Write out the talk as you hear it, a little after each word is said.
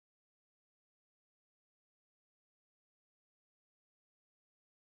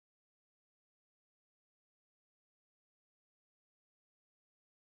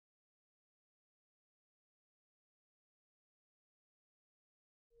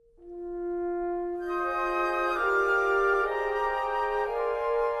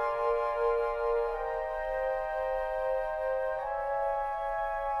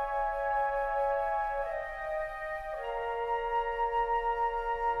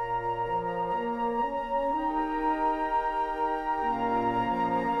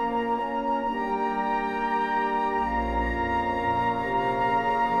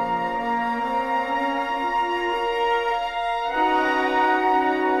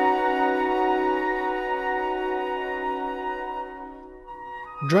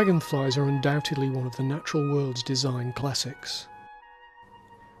Dragonflies are undoubtedly one of the natural world's design classics,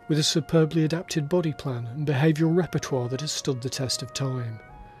 with a superbly adapted body plan and behavioural repertoire that has stood the test of time.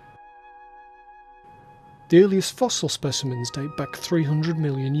 The earliest fossil specimens date back 300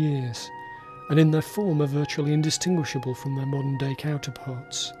 million years, and in their form are virtually indistinguishable from their modern-day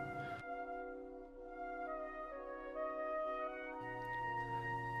counterparts.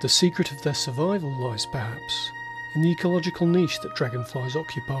 The secret of their survival lies, perhaps, in the ecological niche that dragonflies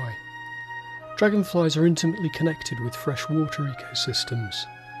occupy. Dragonflies are intimately connected with freshwater ecosystems,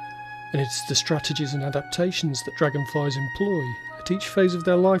 and it's the strategies and adaptations that dragonflies employ at each phase of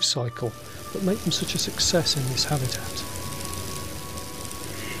their life cycle that make them such a success in this habitat.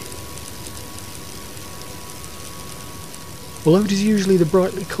 Although it is usually the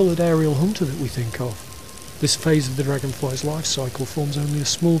brightly coloured aerial hunter that we think of, this phase of the dragonfly's life cycle forms only a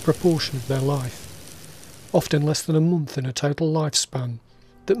small proportion of their life, often less than a month in a total lifespan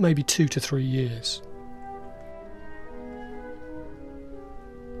that may be 2 to 3 years.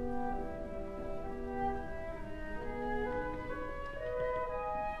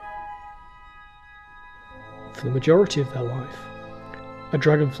 For the majority of their life, a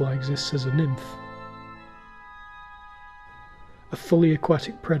dragonfly exists as a nymph, a fully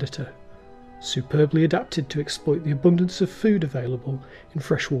aquatic predator, superbly adapted to exploit the abundance of food available in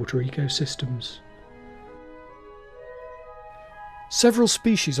freshwater ecosystems. Several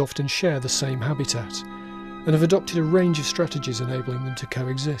species often share the same habitat, and have adopted a range of strategies enabling them to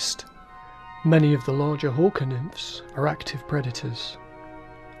coexist. Many of the larger hawker nymphs are active predators,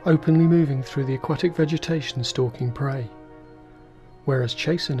 openly moving through the aquatic vegetation stalking prey, whereas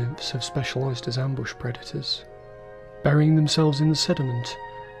chaser nymphs have specialised as ambush predators, burying themselves in the sediment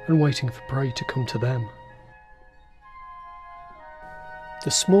and waiting for prey to come to them.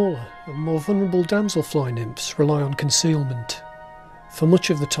 The smaller and more vulnerable damselfly nymphs rely on concealment, for much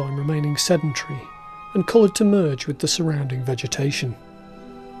of the time remaining sedentary and coloured to merge with the surrounding vegetation.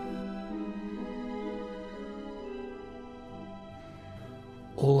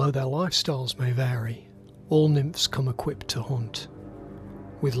 Although their lifestyles may vary, all nymphs come equipped to hunt,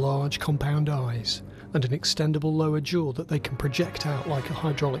 with large compound eyes and an extendable lower jaw that they can project out like a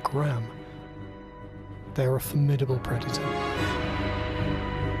hydraulic ram. They are a formidable predator.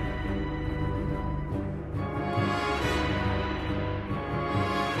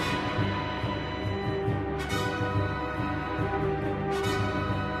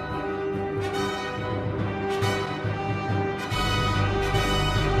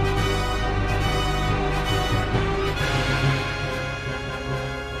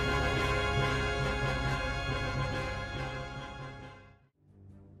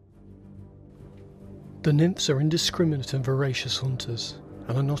 The nymphs are indiscriminate and voracious hunters,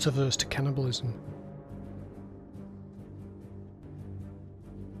 and are not averse to cannibalism.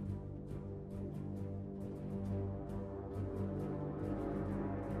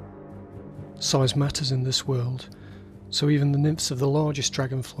 Size matters in this world, so even the nymphs of the largest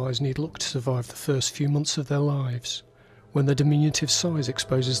dragonflies need luck to survive the first few months of their lives, when their diminutive size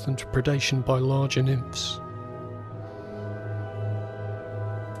exposes them to predation by larger nymphs.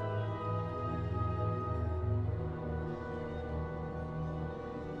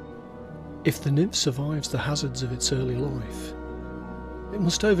 If the nymph survives the hazards of its early life, it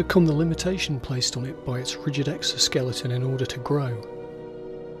must overcome the limitation placed on it by its rigid exoskeleton in order to grow,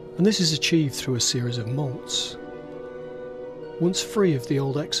 and this is achieved through a series of molts. Once free of the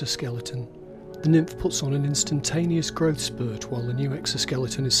old exoskeleton, the nymph puts on an instantaneous growth spurt while the new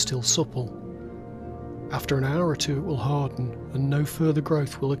exoskeleton is still supple. After an hour or two it will harden, and no further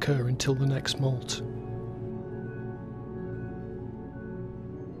growth will occur until the next molt.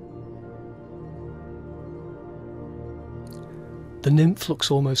 The nymph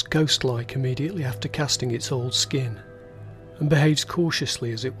looks almost ghost-like immediately after casting its old skin, and behaves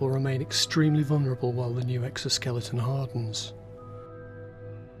cautiously as it will remain extremely vulnerable while the new exoskeleton hardens.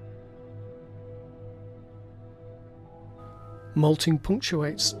 Molting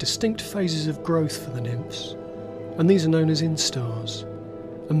punctuates distinct phases of growth for the nymphs, and these are known as instars,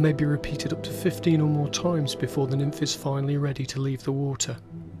 and may be repeated up to 15 or more times before the nymph is finally ready to leave the water.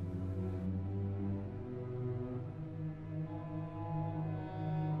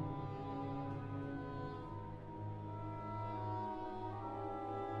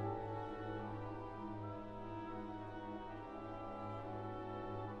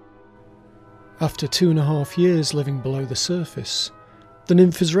 After 2.5 years living below the surface, the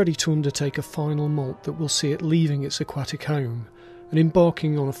nymph is ready to undertake a final molt that will see it leaving its aquatic home and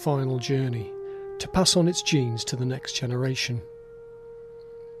embarking on a final journey to pass on its genes to the next generation.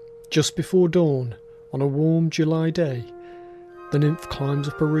 Just before dawn, on a warm July day, the nymph climbs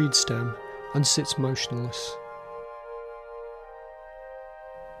up a reed stem and sits motionless.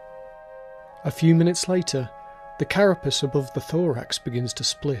 A few minutes later, the carapace above the thorax begins to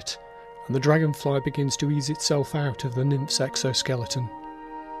split, and the dragonfly begins to ease itself out of the nymph's exoskeleton.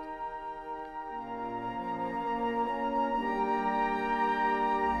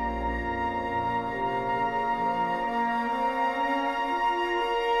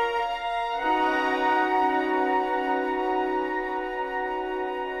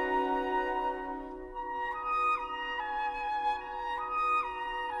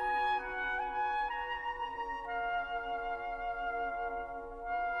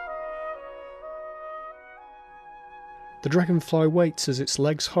 The dragonfly waits as its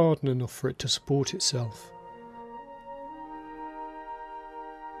legs harden enough for it to support itself.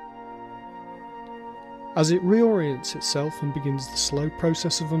 As it reorients itself and begins the slow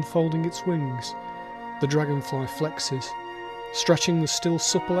process of unfolding its wings, the dragonfly flexes, stretching the still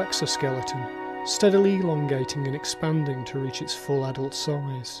supple exoskeleton, steadily elongating and expanding to reach its full adult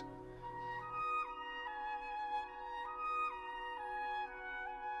size.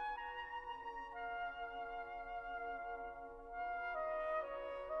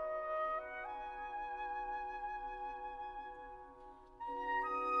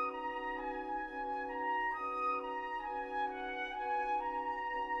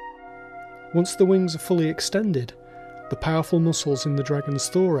 Once the wings are fully extended, the powerful muscles in the dragon's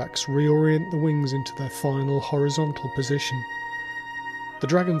thorax reorient the wings into their final horizontal position. The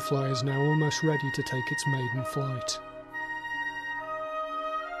dragonfly is now almost ready to take its maiden flight.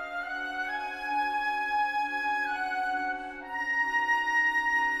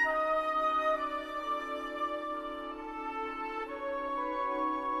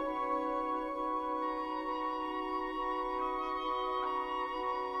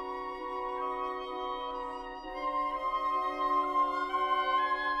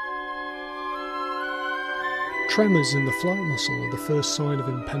 Tremors in the flight muscle are the first sign of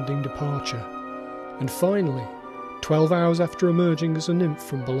impending departure, and finally, 12 hours after emerging as a nymph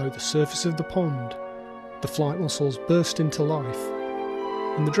from below the surface of the pond, the flight muscles burst into life,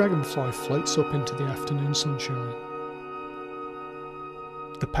 and the dragonfly floats up into the afternoon sunshine.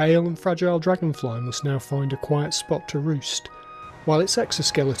 The pale and fragile dragonfly must now find a quiet spot to roost, while its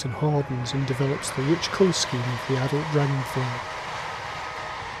exoskeleton hardens and develops the rich colour scheme of the adult dragonfly.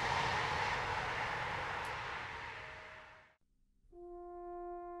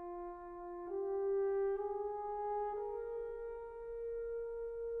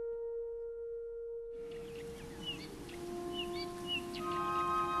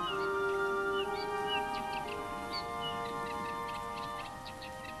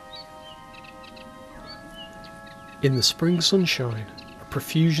 In the spring sunshine, a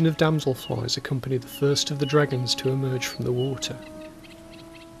profusion of damselflies accompany the first of the dragons to emerge from the water.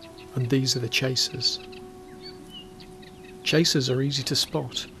 And these are the chasers. Chasers are easy to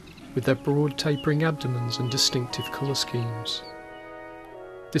spot, with their broad tapering abdomens and distinctive colour schemes.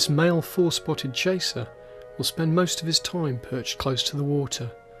 This male four-spotted chaser will spend most of his time perched close to the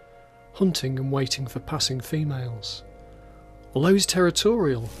water, hunting and waiting for passing females. Although he's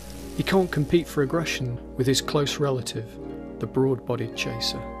territorial, he can't compete for aggression with his close relative, the broad-bodied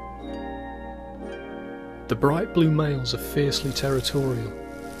chaser. The bright blue males are fiercely territorial,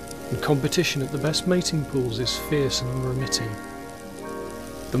 and competition at the best mating pools is fierce and unremitting.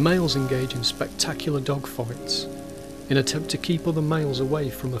 The males engage in spectacular dogfights, in attempt to keep other males away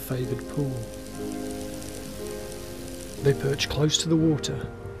from a favoured pool. They perch close to the water,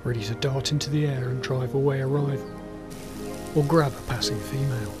 ready to dart into the air and drive away a rival, or grab a passing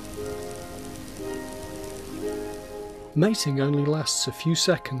female. Mating only lasts a few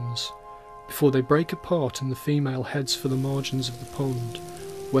seconds before they break apart and the female heads for the margins of the pond,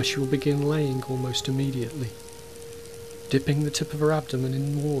 where she will begin laying almost immediately, dipping the tip of her abdomen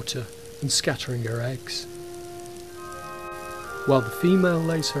in water and scattering her eggs. While the female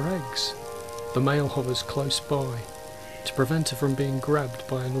lays her eggs, the male hovers close by to prevent her from being grabbed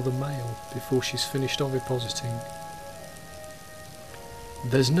by another male before she's finished ovipositing.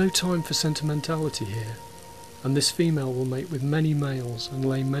 There's no time for sentimentality here, and this female will mate with many males and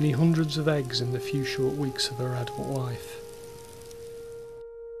lay many hundreds of eggs in the few short weeks of her adult life.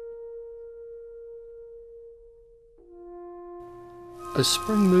 As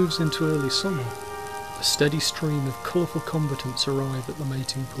spring moves into early summer, a steady stream of colourful combatants arrive at the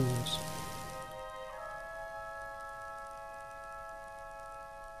mating pools.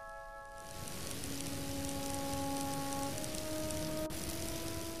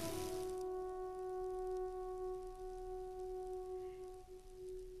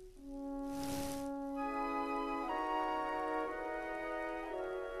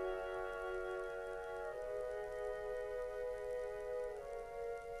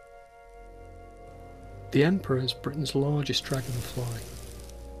 The emperor is Britain's largest dragonfly,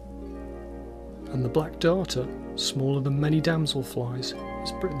 and the black darter, smaller than many damselflies,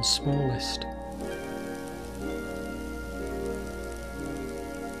 is Britain's smallest.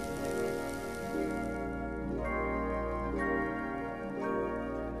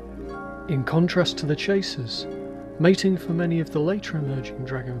 In contrast to the chasers, mating for many of the later emerging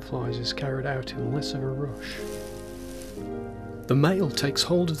dragonflies is carried out in less of a rush. The male takes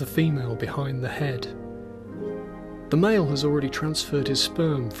hold of the female behind the head. The male has already transferred his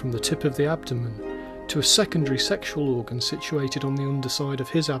sperm from the tip of the abdomen to a secondary sexual organ situated on the underside of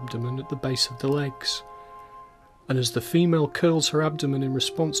his abdomen at the base of the legs. And as the female curls her abdomen in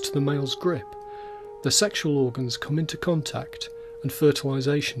response to the male's grip, the sexual organs come into contact and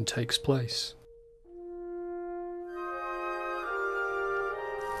fertilisation takes place.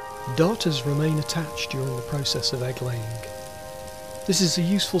 Darters remain attached during the process of egg laying. This is a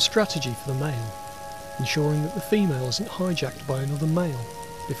useful strategy for the male, ensuring that the female isn't hijacked by another male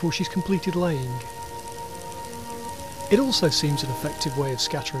before she's completed laying. It also seems an effective way of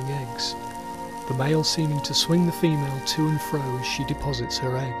scattering eggs, the male seeming to swing the female to and fro as she deposits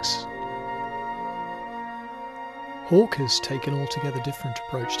her eggs. Hawkers take an altogether different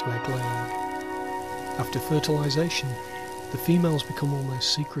approach to egg laying. After fertilisation, the females become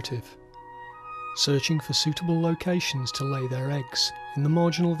almost secretive, searching for suitable locations to lay their eggs in the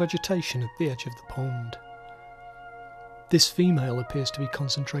marginal vegetation at the edge of the pond. This female appears to be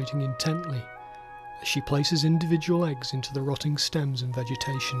concentrating intently as she places individual eggs into the rotting stems and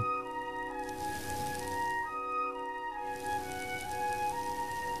vegetation.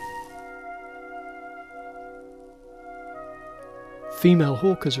 Female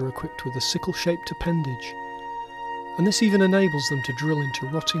hawkers are equipped with a sickle-shaped appendage, and this even enables them to drill into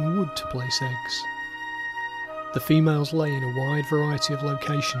rotting wood to place eggs. The females lay in a wide variety of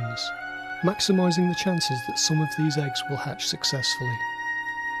locations, maximising the chances that some of these eggs will hatch successfully.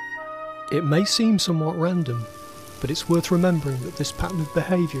 It may seem somewhat random, but it's worth remembering that this pattern of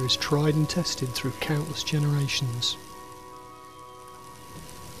behaviour is tried and tested through countless generations.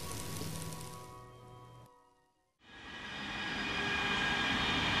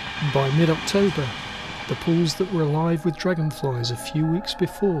 By mid-October, the pools that were alive with dragonflies a few weeks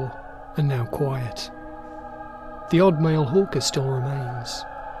before are now quiet. The odd male hawker still remains,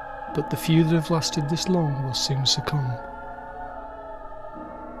 but the few that have lasted this long will soon succumb,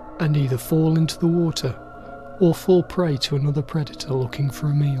 and either fall into the water or fall prey to another predator looking for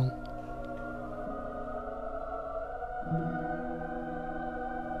a meal.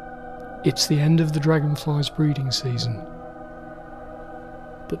 It's the end of the dragonfly's breeding season,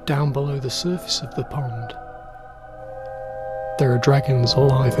 but down below the surface of the pond, there are dragons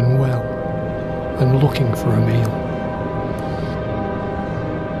alive and well, and looking for a meal.